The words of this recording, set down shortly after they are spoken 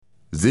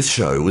This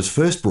show was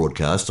first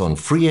broadcast on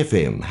Free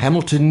FM,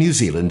 Hamilton, New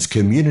Zealand's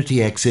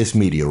community access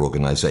media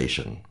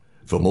organisation.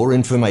 For more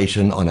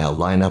information on our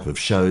lineup of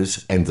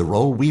shows and the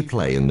role we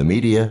play in the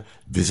media,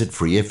 visit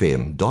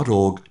freefm.org.nz.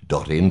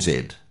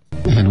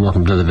 And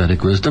welcome to the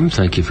Vedic Wisdom.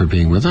 Thank you for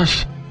being with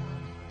us.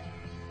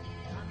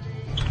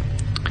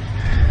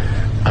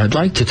 I'd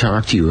like to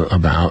talk to you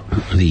about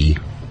the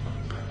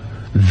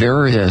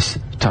various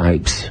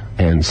types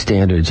and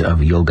standards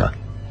of yoga.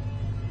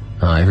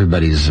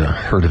 Everybody's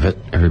heard of it.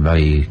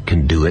 Everybody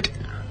can do it,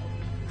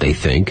 they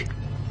think.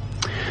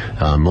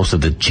 Most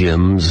of the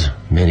gyms,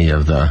 many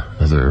of the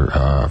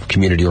other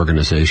community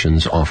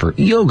organizations offer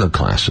yoga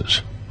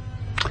classes.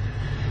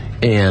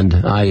 And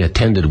I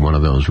attended one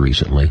of those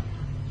recently.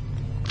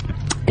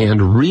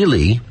 And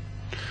really,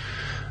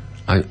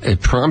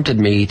 it prompted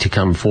me to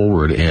come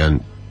forward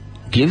and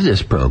give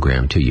this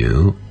program to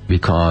you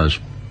because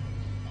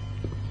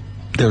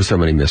there's so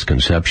many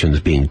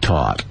misconceptions being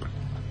taught.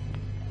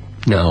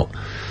 Now,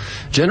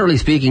 generally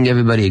speaking,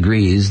 everybody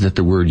agrees that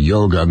the word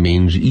yoga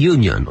means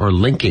union or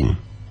linking.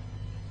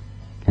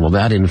 Well,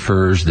 that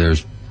infers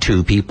there's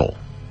two people,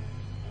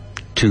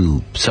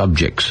 two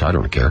subjects, I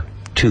don't care,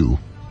 two.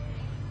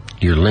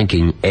 You're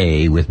linking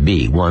A with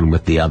B, one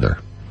with the other.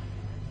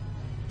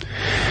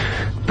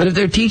 But if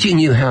they're teaching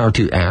you how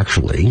to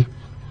actually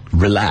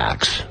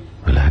relax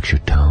your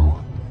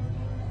toe,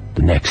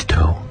 the next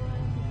toe,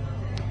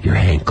 your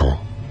ankle,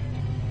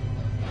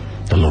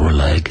 the lower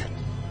leg,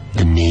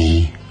 the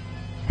knee,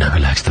 now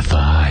relax the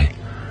thigh,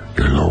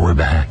 your lower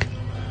back.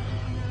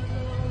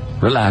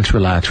 Relax.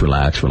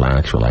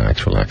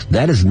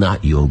 That is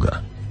not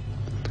yoga.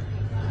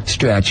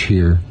 Stretch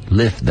here,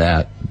 lift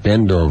that,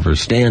 bend over,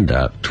 stand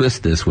up,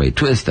 twist this way,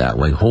 twist that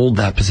way, hold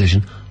that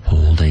position,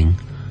 holding,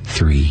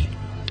 3,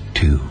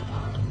 2,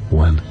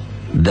 1.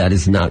 That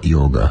is not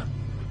yoga.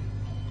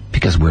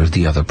 Because where's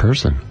the other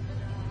person?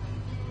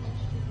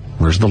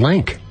 Where's the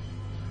link?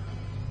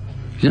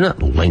 You're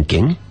not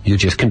linking, you're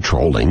just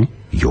controlling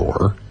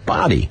your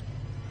body.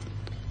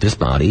 This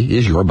body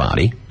is your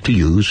body to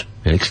use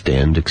and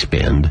extend,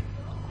 expend.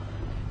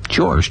 It's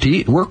yours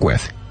to work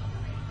with.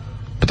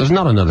 But there's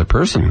not another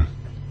person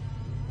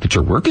that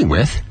you're working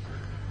with.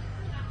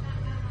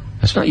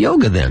 That's not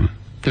yoga then.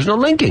 There's no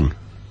linking.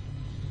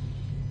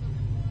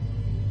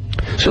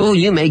 So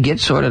you may get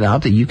sorted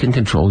out that you can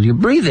control your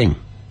breathing.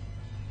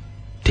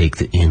 Take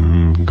the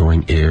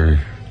ingoing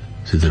air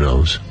through the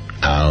nose,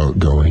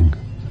 outgoing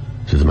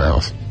through the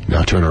mouth.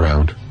 Now turn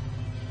around.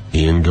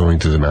 In going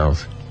to the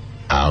mouth,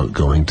 out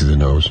going to the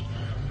nose.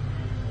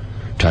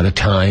 Try to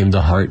time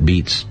the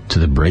heartbeats to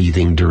the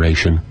breathing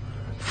duration.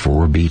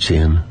 4 beats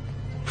in,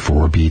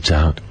 4 beats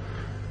out.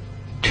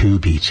 2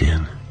 beats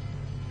in,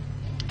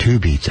 2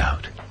 beats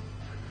out.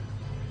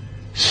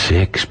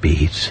 6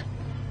 beats.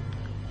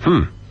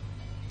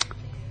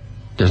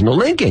 There's no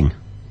linking.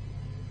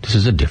 This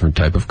is a different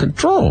type of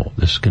control.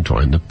 This is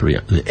controlling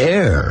the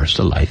air. It's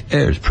the life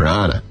air. It's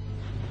prana.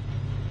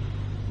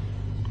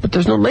 But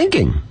there's no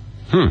linking.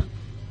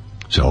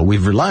 So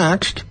we've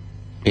relaxed,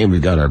 and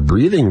we've got our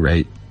breathing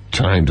rate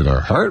timed to our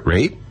heart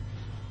rate.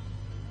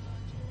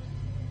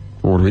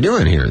 What are we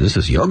doing here? This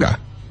is yoga.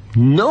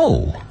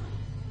 No.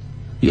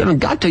 You haven't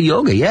got to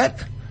yoga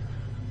yet.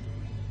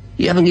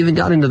 You haven't even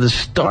got into the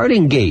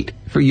starting gate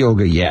for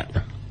yoga yet.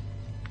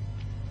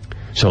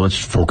 So let's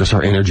focus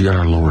our energy on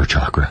our lower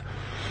chakra,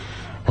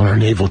 on our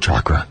navel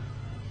chakra,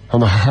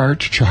 on the heart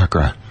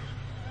chakra,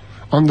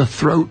 on the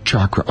throat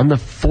chakra, on the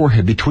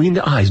forehead, between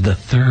the eyes, the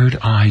third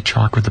eye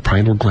chakra, the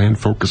pineal gland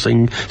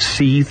focusing,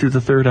 see through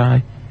the third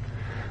eye.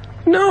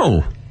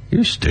 No,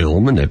 you're still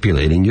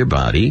manipulating your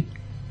body,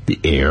 the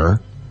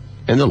air,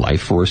 and the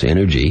life force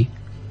energy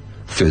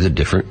through the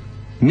different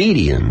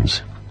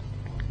medians.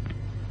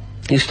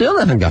 You still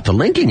haven't got to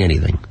linking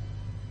anything.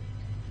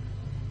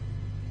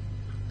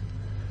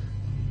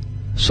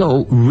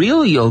 So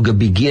real yoga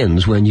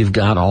begins when you've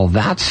got all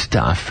that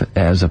stuff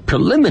as a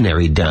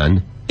preliminary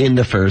done in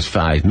the first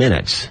 5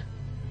 minutes.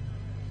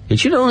 It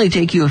should only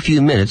take you a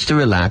few minutes to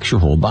relax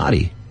your whole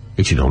body.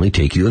 It should only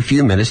take you a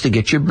few minutes to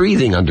get your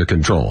breathing under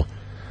control,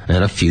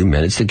 and a few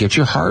minutes to get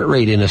your heart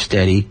rate in a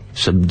steady,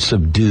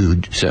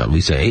 subdued, shall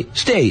we say,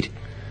 state.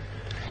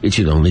 It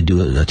should only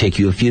take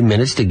you a few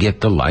minutes to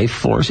get the life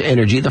force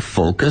energy, the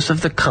focus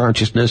of the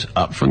consciousness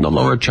up from the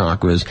lower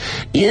chakras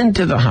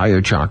into the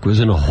higher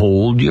chakras, and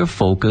hold your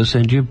focus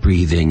and your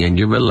breathing and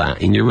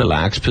in your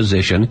relaxed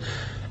position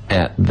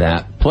at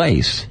that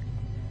place.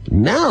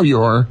 Now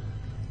you're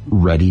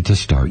ready to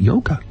start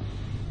yoga.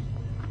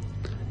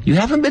 You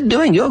haven't been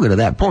doing yoga to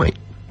that point.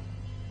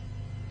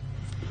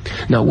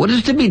 Now, what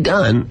is to be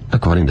done,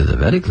 according to the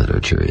Vedic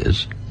literature,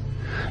 is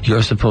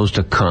you're supposed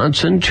to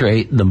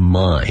concentrate the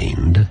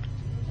mind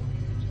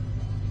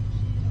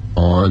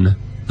on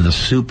the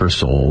super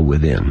soul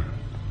within.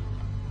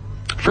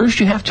 First,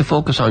 you have to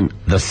focus on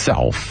the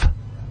self.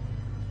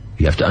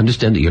 You have to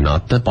understand that you're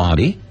not the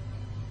body,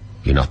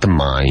 you're not the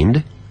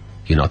mind,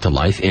 you're not the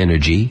life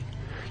energy,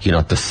 you're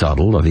not the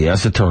subtle or the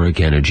esoteric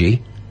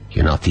energy,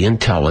 You're not the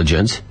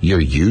intelligence. You're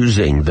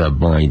using the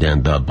mind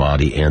and the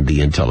body and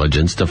the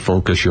intelligence to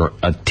focus your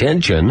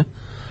attention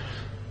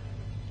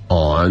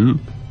on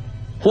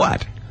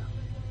what?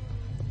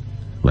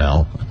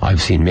 Well,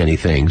 I've seen many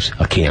things.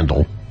 A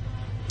candle.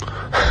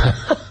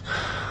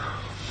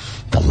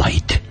 The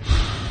light.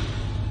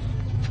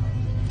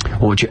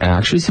 Well, what you're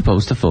actually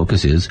supposed to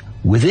focus is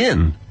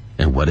within.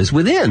 And what is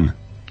within?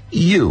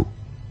 You.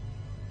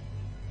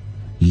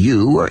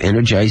 You are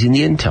energizing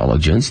the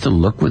intelligence to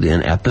look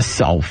within at the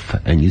self,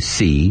 and you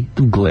see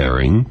the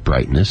glaring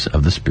brightness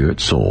of the spirit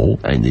soul,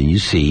 and then you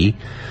see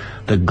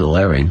the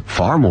glaring,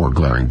 far more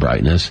glaring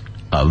brightness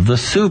of the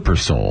super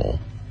soul.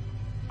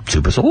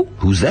 Super soul?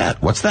 Who's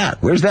that? What's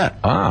that? Where's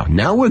that?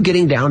 Now we're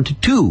getting down to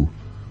two.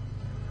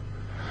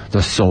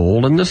 The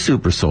soul and the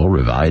super soul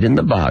reside in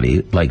the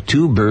body like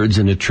two birds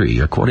in a tree,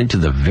 according to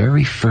the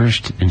very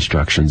first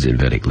instructions in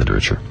Vedic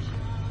literature.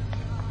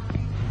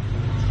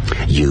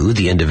 You,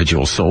 the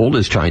individual soul,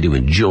 is trying to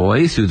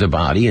enjoy through the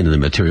body and in the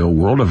material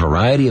world a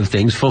variety of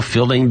things,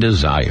 fulfilling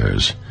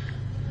desires.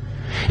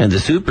 And the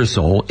super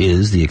soul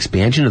is the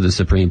expansion of the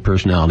Supreme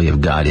Personality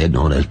of Godhead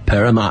known as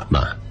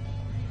Paramatma.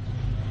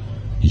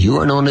 You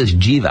are known as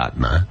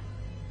Jivatma,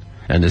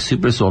 and the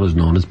super soul is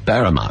known as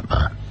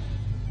Paramatma.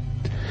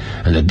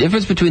 And the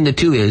difference between the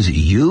two is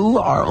you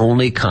are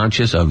only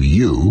conscious of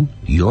you,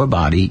 your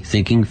body,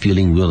 thinking,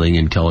 feeling, willing,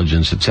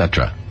 intelligence,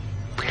 etc.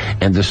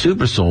 And the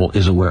super soul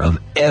is aware of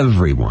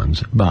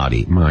everyone's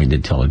body, mind,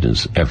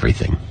 intelligence,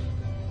 everything,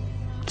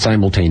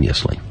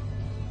 simultaneously.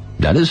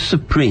 That is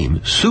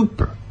supreme,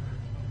 super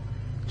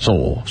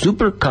soul,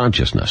 super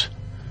consciousness.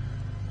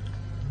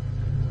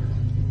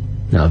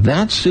 Now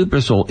that super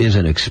soul is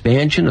an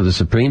expansion of the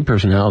Supreme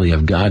Personality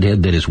of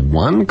Godhead that is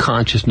one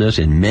consciousness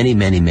in many,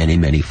 many, many,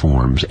 many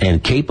forms,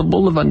 and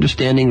capable of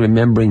understanding,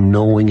 remembering,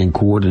 knowing, and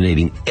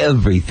coordinating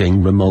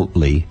everything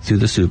remotely through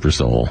the super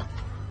soul,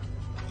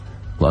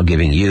 while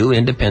giving you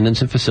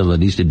independence and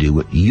facilities to do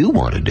what you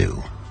want to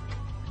do.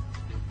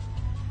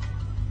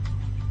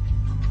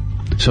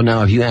 So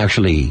now if you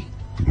actually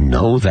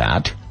know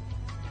that,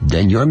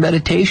 then your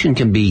meditation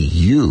can be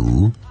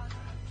you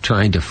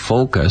trying to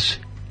focus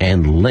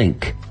and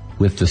link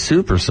with the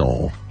super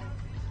soul.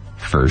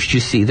 First you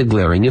see the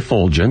glaring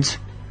effulgence,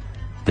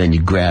 then you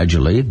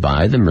gradually,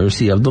 by the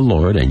mercy of the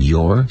Lord and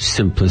your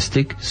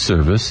simplistic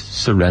service,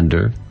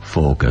 surrender,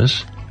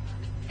 focus,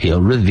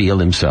 He'll reveal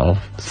Himself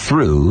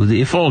through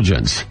the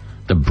effulgence,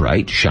 the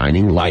bright,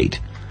 shining light,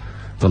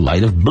 the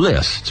light of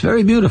bliss. It's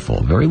very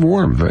beautiful, very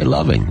warm, very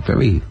loving,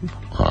 very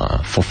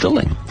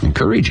fulfilling,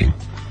 encouraging.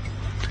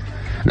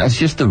 And that's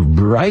just the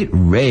bright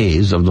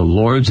rays of the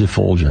Lord's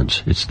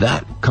effulgence. It's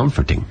that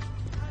comforting.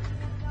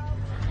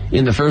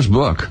 In the first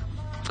book,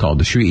 called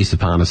the Sri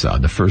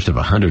Upanishad, the first of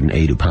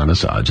 108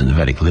 Upanishads in the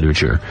Vedic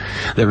literature,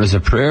 there is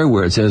a prayer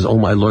where it says, "Oh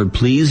my Lord,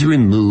 please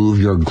remove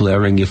your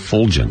glaring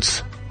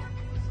effulgence,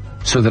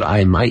 so that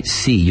I might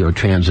see your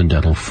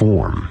transcendental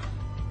form."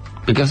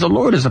 Because the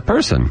Lord is a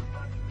person,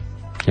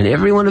 and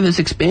every one of His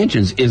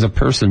expansions is a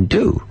person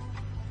too.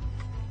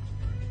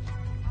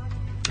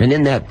 And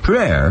in that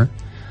prayer,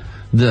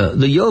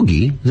 the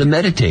yogi, the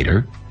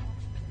meditator,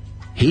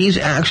 he's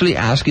actually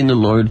asking the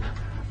Lord,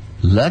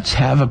 let's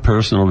have a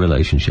personal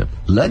relationship.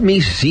 Let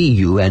me see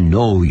you and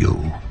know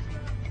you.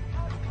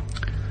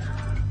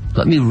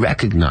 Let me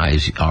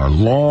recognize our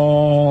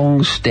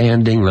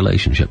long-standing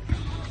relationship.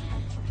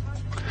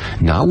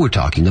 Now we're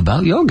talking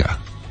about yoga.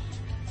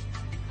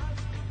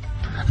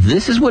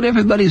 This is what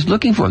everybody's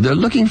looking for. They're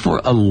looking for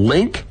a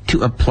link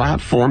to a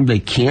platform they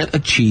can't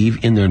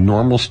achieve in their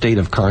normal state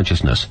of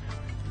consciousness.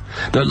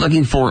 They're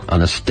looking for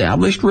an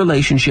established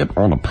relationship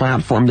on a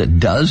platform that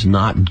does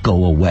not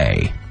go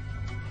away.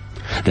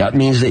 That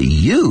means that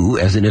you,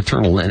 as an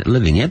eternal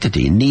living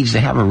entity, needs to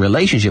have a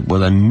relationship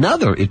with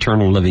another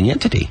eternal living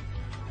entity.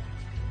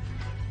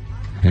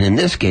 And in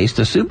this case,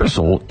 the super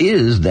soul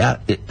is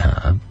that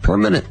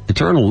permanent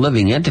eternal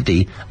living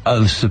entity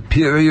of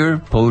superior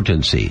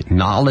potency,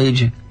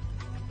 knowledge,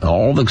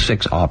 all the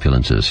 6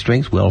 opulences,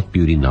 strength, wealth,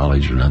 beauty,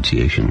 knowledge,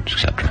 renunciation,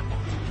 etc.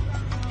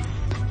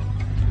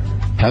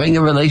 Having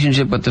a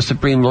relationship with the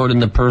Supreme Lord in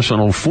the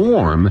personal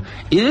form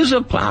is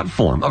a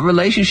platform, a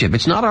relationship.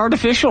 It's not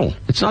artificial.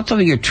 It's not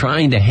something you're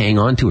trying to hang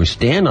on to or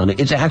stand on.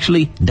 It's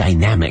actually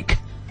dynamic.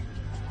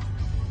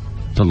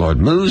 The Lord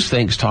moves,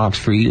 thinks, talks,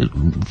 free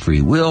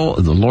will.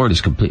 The Lord is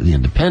completely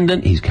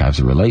independent. He has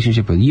a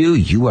relationship with you.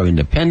 You are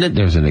independent.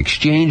 There's an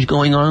exchange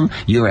going on.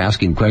 You're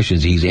asking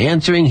questions. He's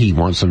answering. He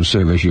wants some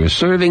service. You're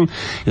serving.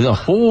 The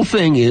whole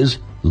thing is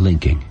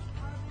linking.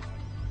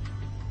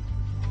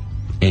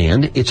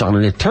 And it's on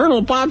an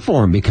eternal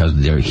platform because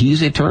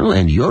He's eternal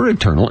and you're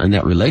eternal, and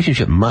that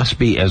relationship must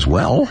be as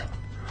well.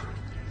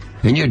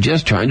 And you're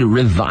just trying to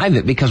revive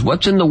it because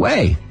what's in the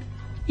way?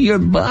 Your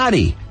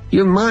body.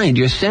 Your mind,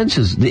 your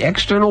senses, the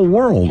external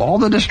world, all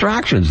the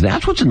distractions,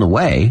 that's what's in the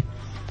way.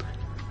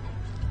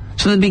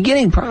 So the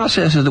beginning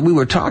processes that we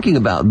were talking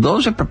about,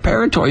 those are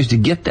preparatories to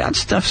get that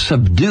stuff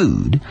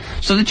subdued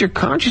so that your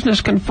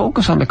consciousness can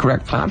focus on the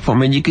correct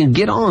platform and you can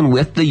get on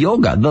with the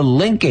yoga, the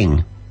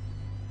linking.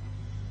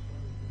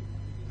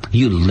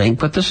 You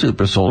link with the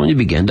supersoul and you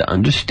begin to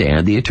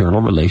understand the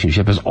eternal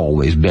relationship has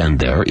always been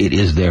there. It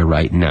is there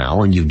right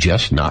now, and you've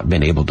just not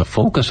been able to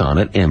focus on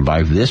it. And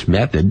by this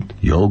method,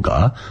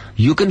 yoga,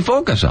 you can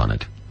focus on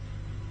it.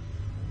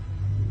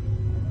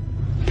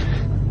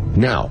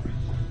 Now,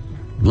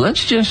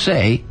 let's just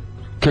say,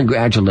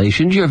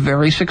 congratulations, you're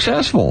very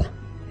successful.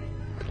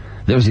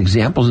 There's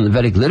examples in the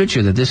Vedic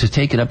literature that this has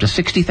taken up to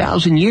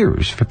 60,000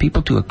 years for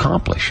people to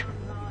accomplish.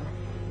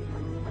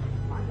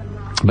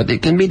 But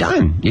it can be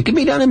done. It can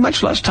be done in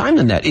much less time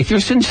than that if you're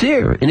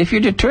sincere and if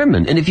you're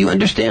determined and if you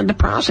understand the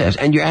process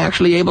and you're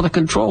actually able to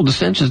control the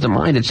senses, the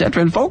mind,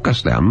 etc., and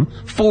focus them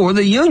for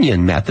the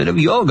union method of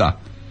yoga.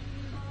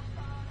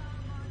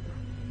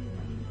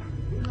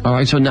 All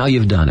right, so now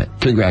you've done it.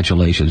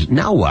 Congratulations.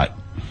 Now what?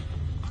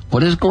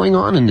 What is going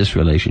on in this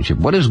relationship?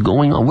 What is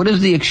going on? What is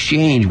the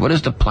exchange? What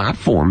is the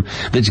platform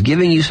that's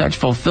giving you such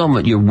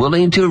fulfillment? You're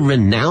willing to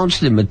renounce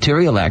the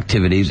material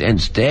activities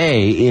and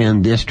stay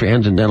in this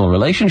transcendental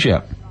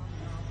relationship.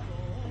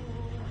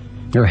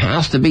 There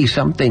has to be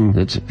something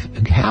that's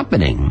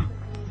happening.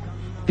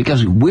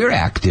 Because we're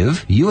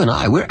active, you and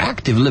I, we're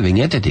active living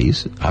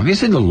entities.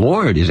 Obviously the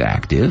Lord is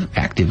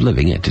active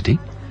living entity.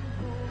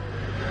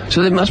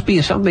 So there must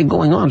be something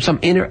going on, some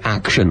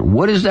interaction.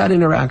 What is that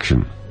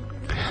interaction?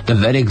 The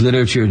Vedic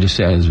literature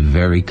says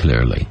very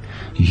clearly,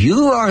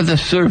 you are the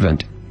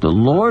servant, the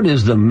Lord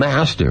is the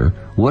master.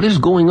 What is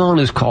going on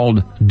is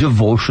called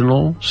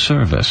devotional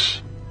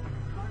service.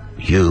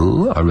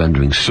 You are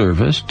rendering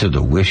service to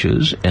the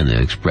wishes and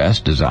the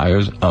expressed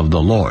desires of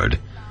the Lord.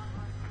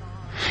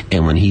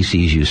 And when he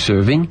sees you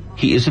serving,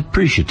 he is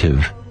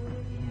appreciative.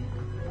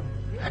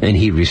 And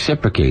he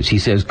reciprocates. He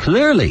says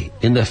clearly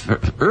in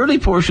the early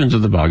portions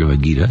of the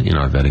Bhagavad Gita in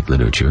our Vedic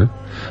literature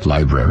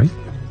library,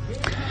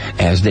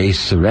 as they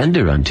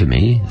surrender unto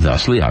me,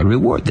 thusly I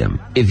reward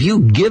them. If you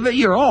give it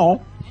your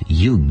all,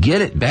 you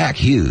get it back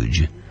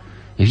huge.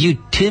 If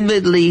you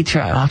timidly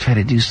I'll try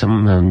to do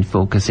some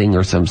focusing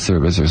or some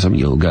service or some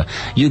yoga,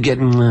 you get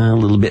a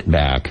little bit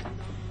back.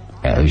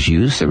 As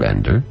you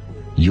surrender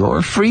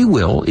your free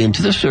will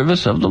into the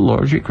service of the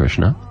Lord Sri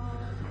Krishna,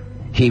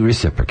 he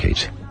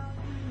reciprocates.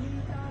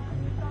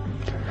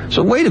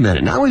 So wait a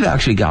minute, now we've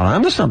actually got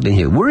onto something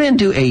here. We're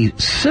into a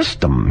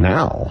system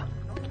now.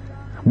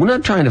 We're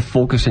not trying to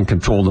focus and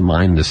control the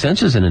mind and the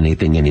senses in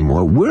anything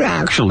anymore. We're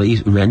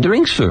actually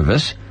rendering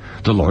service.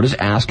 The Lord is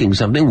asking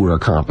something. We're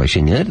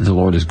accomplishing it. The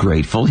Lord is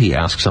grateful. He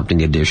asks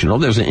something additional.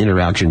 There's an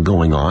interaction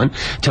going on.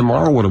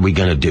 Tomorrow, what are we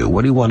going to do?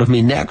 What do you want of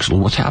me next?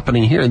 Well, what's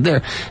happening here and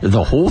there?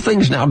 The whole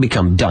thing's now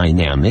become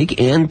dynamic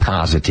and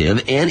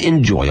positive and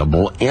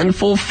enjoyable and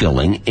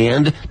fulfilling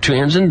and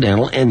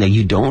transcendental, and that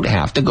you don't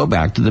have to go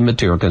back to the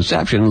material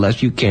conception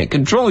unless you can't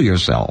control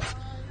yourself.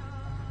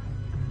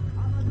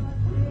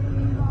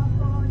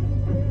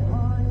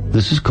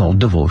 This is called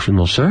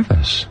devotional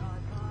service.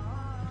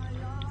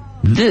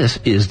 This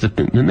is the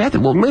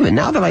method. Well, wait a minute,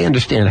 now that I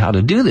understand how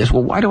to do this,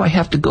 well, why do I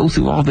have to go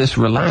through all this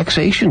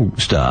relaxation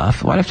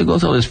stuff? Why do I have to go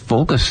through all this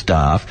focus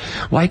stuff?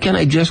 Why can't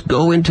I just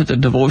go into the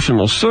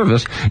devotional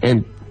service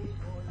and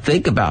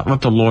think about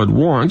what the Lord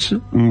wants,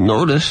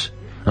 notice,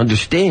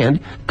 understand,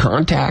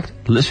 contact,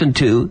 listen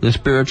to the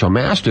spiritual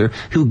master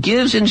who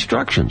gives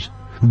instructions?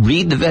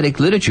 Read the Vedic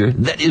literature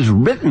that is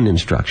written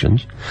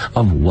instructions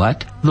of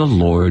what the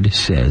Lord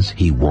says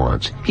he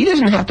wants. He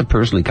doesn't have to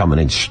personally come and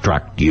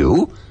instruct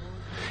you.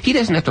 He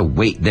doesn't have to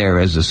wait there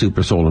as the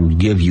super soul and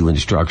give you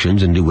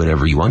instructions and do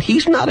whatever you want.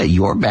 He's not at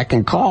your beck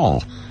and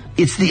call.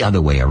 It's the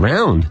other way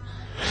around.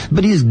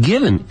 But he's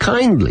given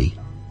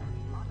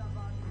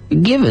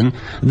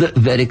the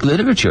Vedic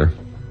literature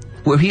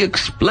where he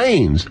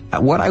explains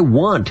what I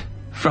want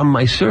from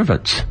my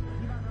servants.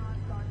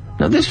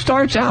 Now, this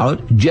starts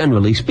out,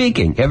 generally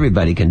speaking,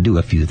 everybody can do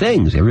a few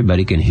things.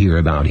 Everybody can hear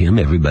about him.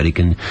 Everybody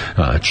can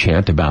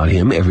chant about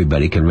him.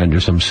 Everybody can render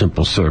some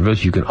simple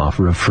service. You can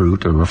offer a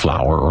fruit or a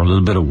flower or a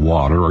little bit of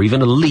water or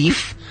even a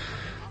leaf.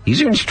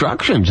 These are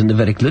instructions in the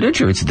Vedic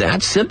literature. It's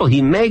that simple.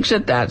 He makes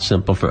it that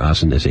simple for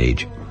us in this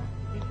age.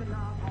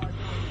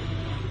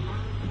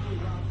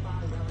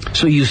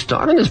 So you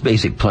start on this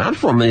basic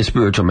platform and the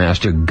spiritual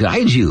master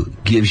guides you,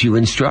 gives you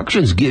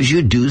instructions, gives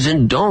you do's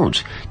and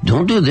don'ts.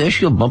 Don't do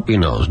this, you'll bump your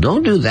nose.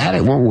 Don't do that,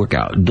 it won't work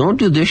out. Don't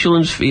do this,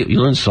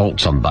 you'll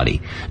insult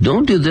somebody.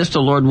 Don't do this, the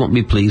Lord won't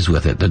be pleased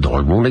with it. The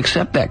Lord won't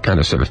accept that kind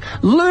of service.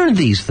 Learn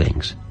these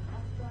things.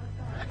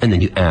 And then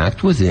you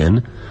act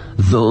within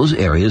those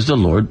areas the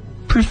Lord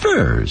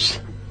prefers.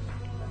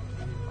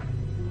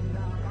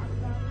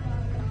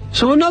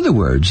 So in other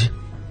words,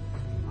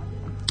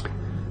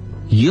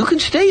 you can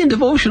stay in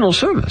devotional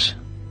service.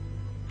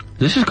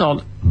 This is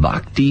called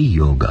Bhakti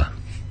Yoga.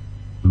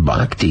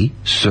 Bhakti,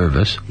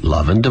 service,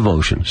 love and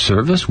devotion.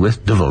 Service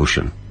with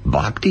devotion.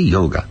 Bhakti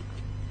Yoga.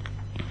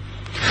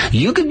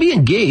 You can be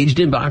engaged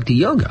in Bhakti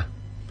Yoga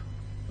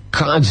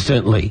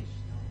constantly.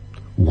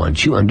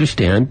 Once you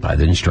understand by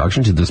the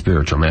instructions of the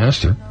spiritual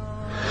master,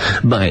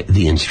 by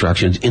the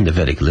instructions in the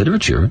Vedic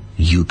literature,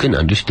 you can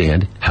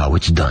understand how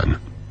it's done.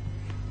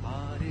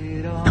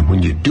 And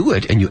when you do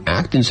it and you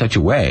act in such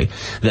a way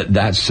that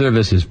that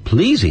service is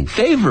pleasing,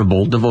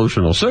 favorable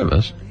devotional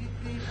service,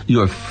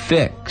 you're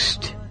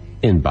fixed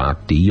in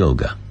Bhakti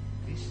Yoga.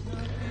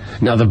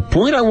 Now, the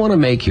point I want to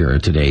make here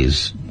in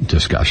today's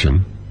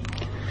discussion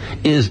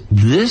is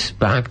this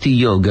Bhakti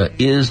Yoga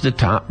is the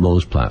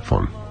topmost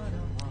platform.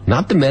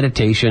 Not the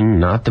meditation,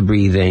 not the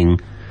breathing,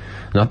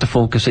 not the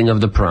focusing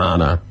of the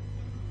prana,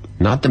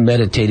 not the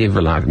meditative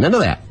relax, none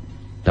of that.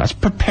 That's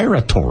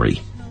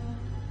preparatory.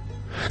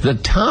 The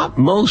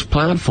topmost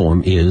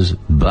platform is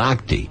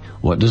Bhakti.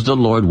 What does the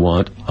Lord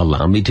want?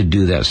 Allow me to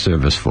do that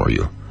service for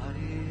you.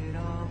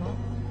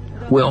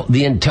 Well,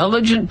 the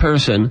intelligent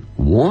person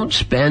won't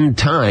spend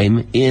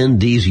time in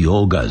these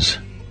yogas.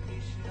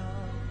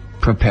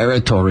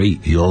 Preparatory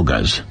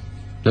yogas.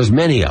 There's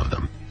many of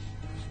them.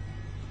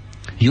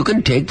 You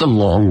can take the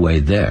long way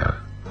there,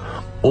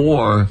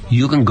 or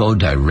you can go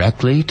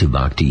directly to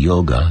Bhakti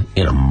Yoga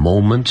in a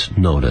moment's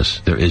notice.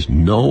 There is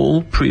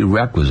no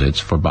prerequisites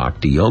for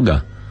Bhakti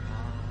Yoga.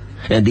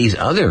 And these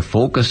other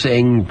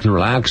focusing,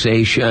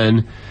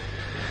 relaxation,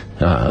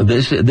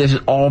 this is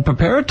all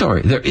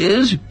preparatory. There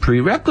is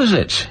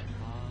prerequisites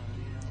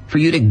for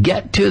you to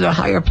get to the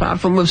higher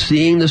platform of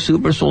seeing the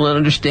super soul and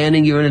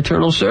understanding you're an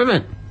eternal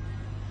servant.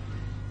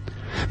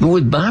 But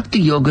with Bhakti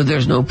Yoga,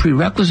 there's no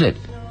prerequisite.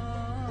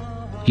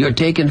 You're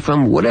taken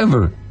from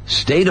whatever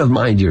state of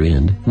mind you're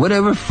in,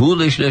 whatever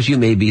foolishness you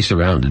may be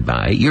surrounded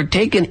by, you're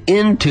taken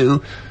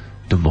into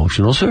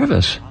devotional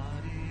service.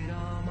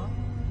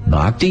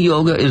 Bhakti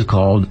Yoga is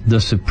called the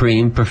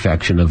supreme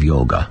perfection of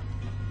yoga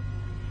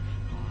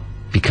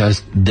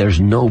because there's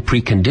no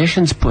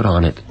preconditions put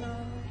on it.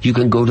 You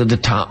can go to the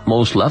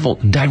topmost level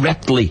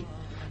directly.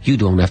 You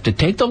don't have to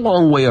take the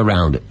long way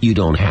around it. You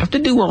don't have to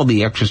do all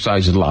the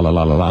exercises,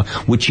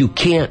 which you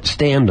can't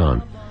stand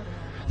on.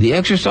 The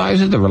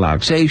exercises, the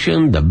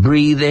relaxation, the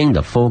breathing,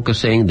 the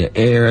focusing, the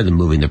air, the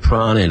moving the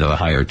prana into the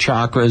higher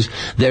chakras,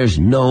 there's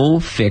no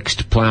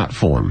fixed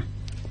platform.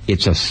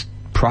 It's a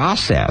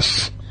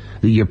process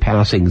that you're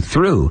passing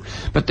through,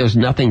 but there's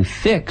nothing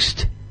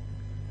fixed.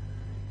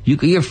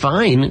 You're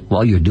fine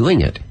while you're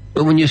doing it,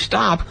 but when you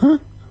stop,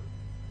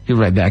 you're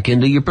right back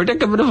into your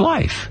predicament of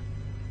life.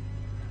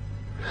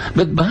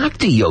 But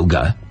Bhakti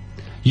Yoga,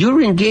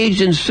 you're engaged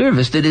in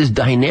service that is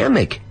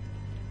dynamic.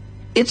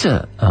 It's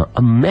a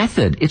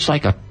method. It's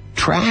like a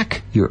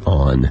track you're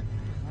on.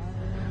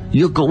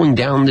 You're going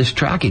down this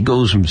track. It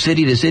goes from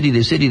city to city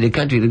to city to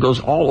country. It goes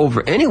all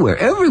over, anywhere,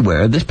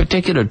 everywhere. This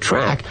particular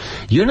track,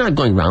 you're not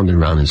going round and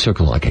round in a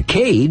circle like a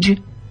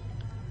cage.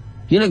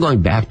 You're not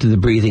going back to the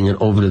breathing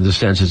and over to the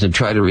senses and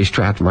try to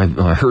restract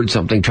I heard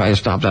something, try to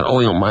stop that.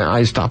 Oh, my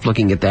eyes stopped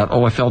looking at that.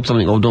 Oh, I felt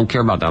something. Oh, don't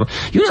care about that.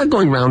 You're not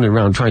going round and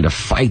round trying to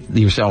fight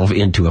yourself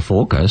into a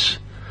focus.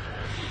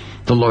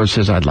 The Lord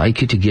says, I'd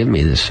like you to give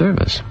me this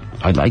service.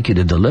 I'd like you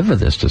to deliver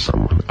this to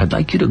someone. I'd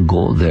like you to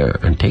go there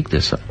and take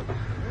this.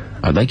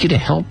 I'd like you to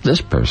help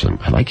this person.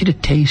 I'd like you to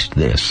taste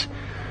this.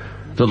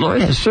 The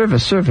Lord has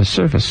service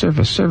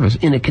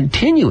in a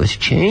continuous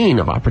chain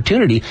of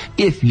opportunity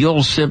if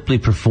you'll simply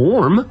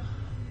perform.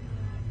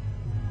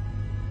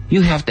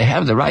 You have to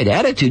have the right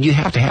attitude. You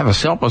have to have a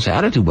selfless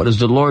attitude. What does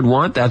the Lord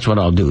want? That's what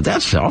I'll do.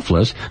 That's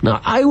selfless.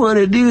 Now, I want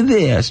to do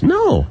this.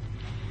 No.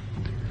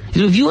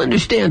 So if you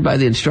understand by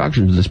the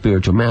instructions of the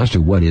spiritual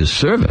master what is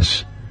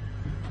service,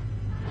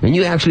 and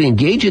you actually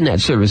engage in that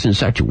service in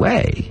such a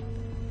way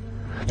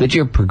that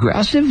you're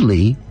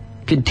progressively,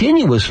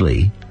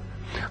 continuously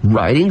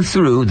riding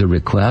through the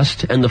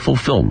request and the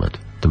fulfillment,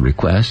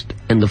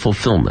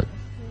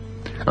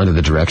 under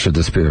the direction of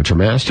the spiritual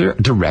master,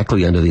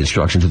 directly under the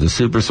instructions of the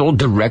super soul,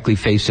 directly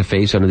face to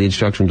face under the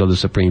instructions of the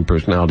Supreme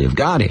Personality of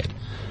Godhead.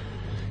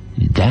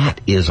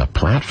 That is a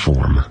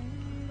platform.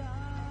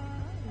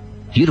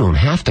 You don't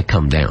have to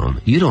come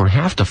down. You don't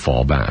have to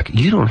fall back.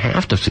 You don't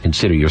have to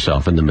consider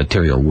yourself in the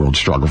material world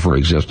struggle for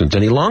existence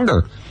any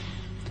longer.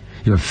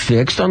 You're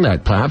fixed on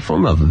that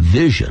platform of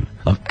vision,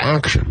 of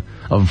action,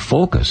 of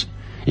focus,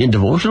 in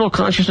devotional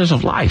consciousness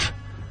of life.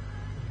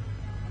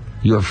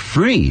 You're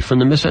free from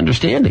the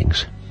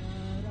misunderstandings.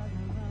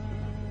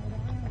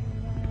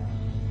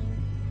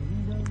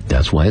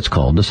 That's why it's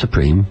called the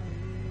Supreme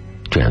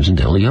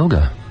Transcendental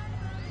Yoga.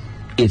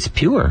 It's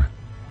pure.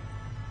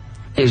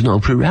 There's no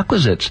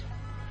prerequisites.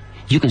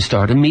 You can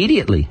start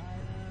immediately.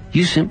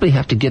 You simply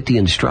have to get the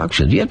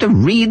instructions. You have to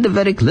read the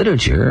Vedic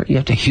literature. You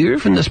have to hear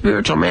from the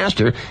spiritual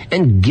master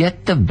and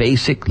get the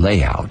basic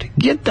layout.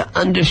 Get the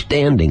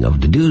understanding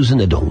of the do's and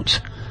the don'ts.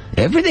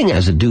 Everything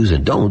has a do's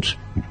and don'ts.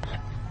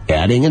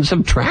 Adding and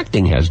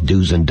subtracting has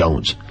do's and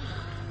don'ts.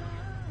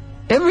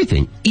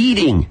 Everything.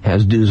 Eating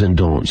has do's and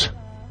don'ts.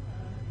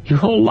 Your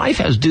whole life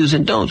has do's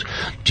and don'ts.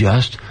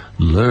 Just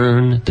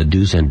learn the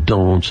do's and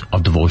don'ts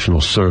of devotional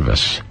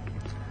service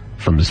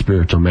from the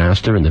spiritual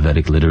master and the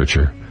Vedic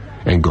literature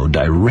and go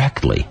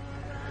directly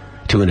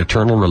to an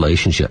eternal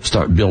relationship.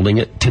 Start building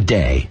it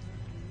today.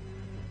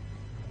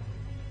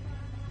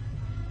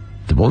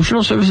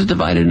 Devotional service is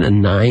divided into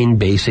 9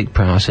 basic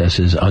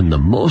processes, and the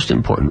most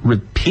important,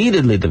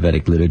 repeatedly the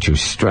Vedic literature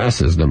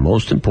stresses, the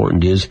most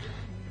important is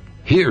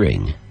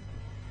hearing.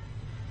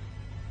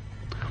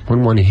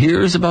 When one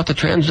hears about the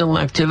transcendental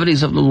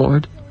activities of the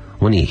Lord,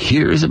 when he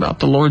hears about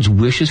the Lord's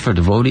wishes for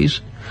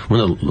devotees,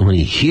 when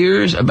he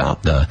hears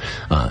about the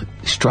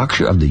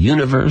structure of the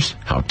universe,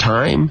 how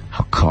time,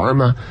 how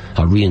karma,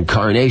 how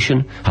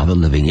reincarnation, how the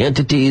living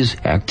entities,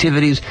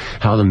 activities,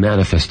 how the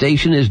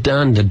manifestation is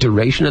done, the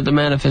duration of the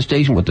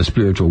manifestation, what the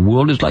spiritual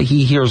world is like,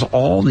 he hears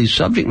all these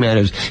subject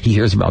matters. He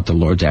hears about the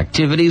Lord's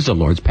activities, the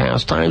Lord's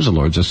pastimes, the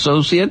Lord's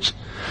associates,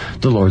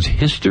 the Lord's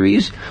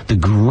histories, the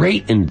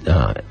great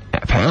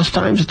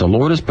pastimes that the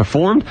Lord has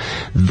performed.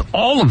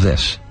 All of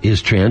this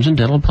is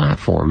transcendental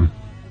platform.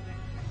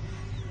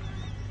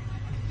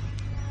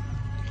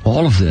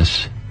 All of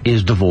this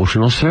is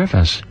devotional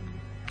service.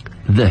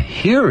 The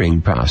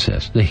hearing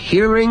process, the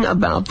hearing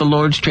about the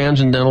Lord's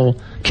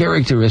transcendental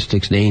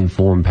characteristics, name,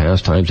 form,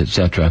 pastimes,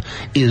 etc.,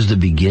 is the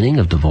beginning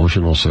of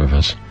devotional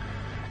service.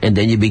 And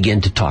then you begin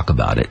to talk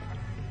about it.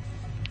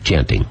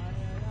 Chanting.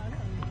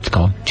 It's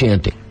called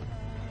chanting.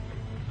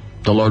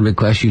 The Lord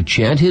requests you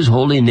chant His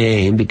holy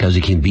name because He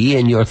can be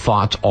in your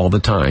thoughts all the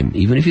time.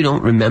 Even if you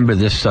don't remember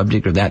this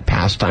subject or that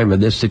pastime or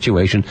this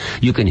situation,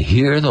 you can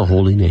hear the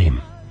holy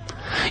name.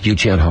 You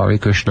chant Hare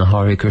Krishna,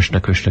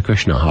 Krishna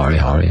Krishna, Hare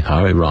Hare,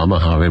 Hare Rama,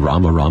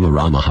 Rama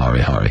Rama,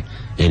 Hare Hare.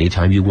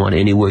 Anytime you want,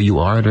 anywhere you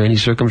are, under any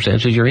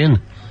circumstances you're in.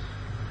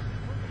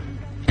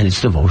 And it's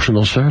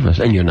devotional service,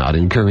 and you're not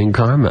incurring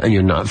karma, and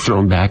you're not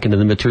thrown back into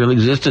the material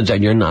existence,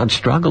 and you're not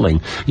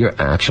struggling. You're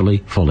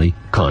actually fully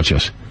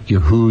conscious. You're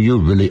who you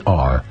really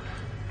are.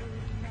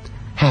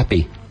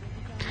 Happy,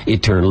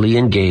 eternally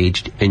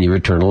engaged in your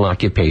eternal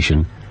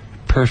occupation,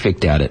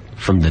 perfect at it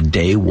from the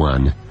day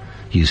one.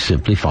 You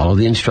simply follow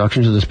the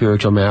instructions of the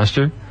spiritual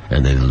master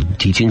and the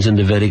teachings in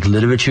the Vedic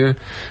literature,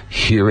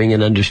 hearing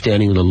and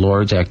understanding the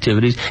Lord's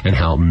activities and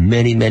how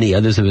many, many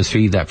others have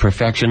achieved that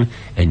perfection,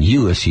 and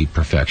you achieve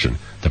perfection,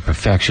 the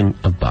perfection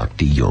of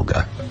Bhakti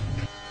Yoga.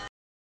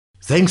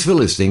 Thanks for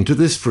listening to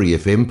this Free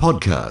FM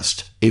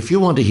podcast. If you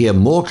want to hear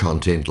more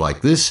content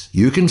like this,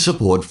 you can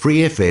support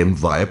Free FM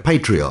via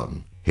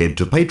Patreon. Head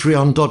to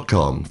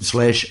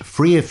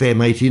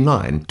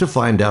patreon.com/freefm89 to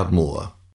find out more.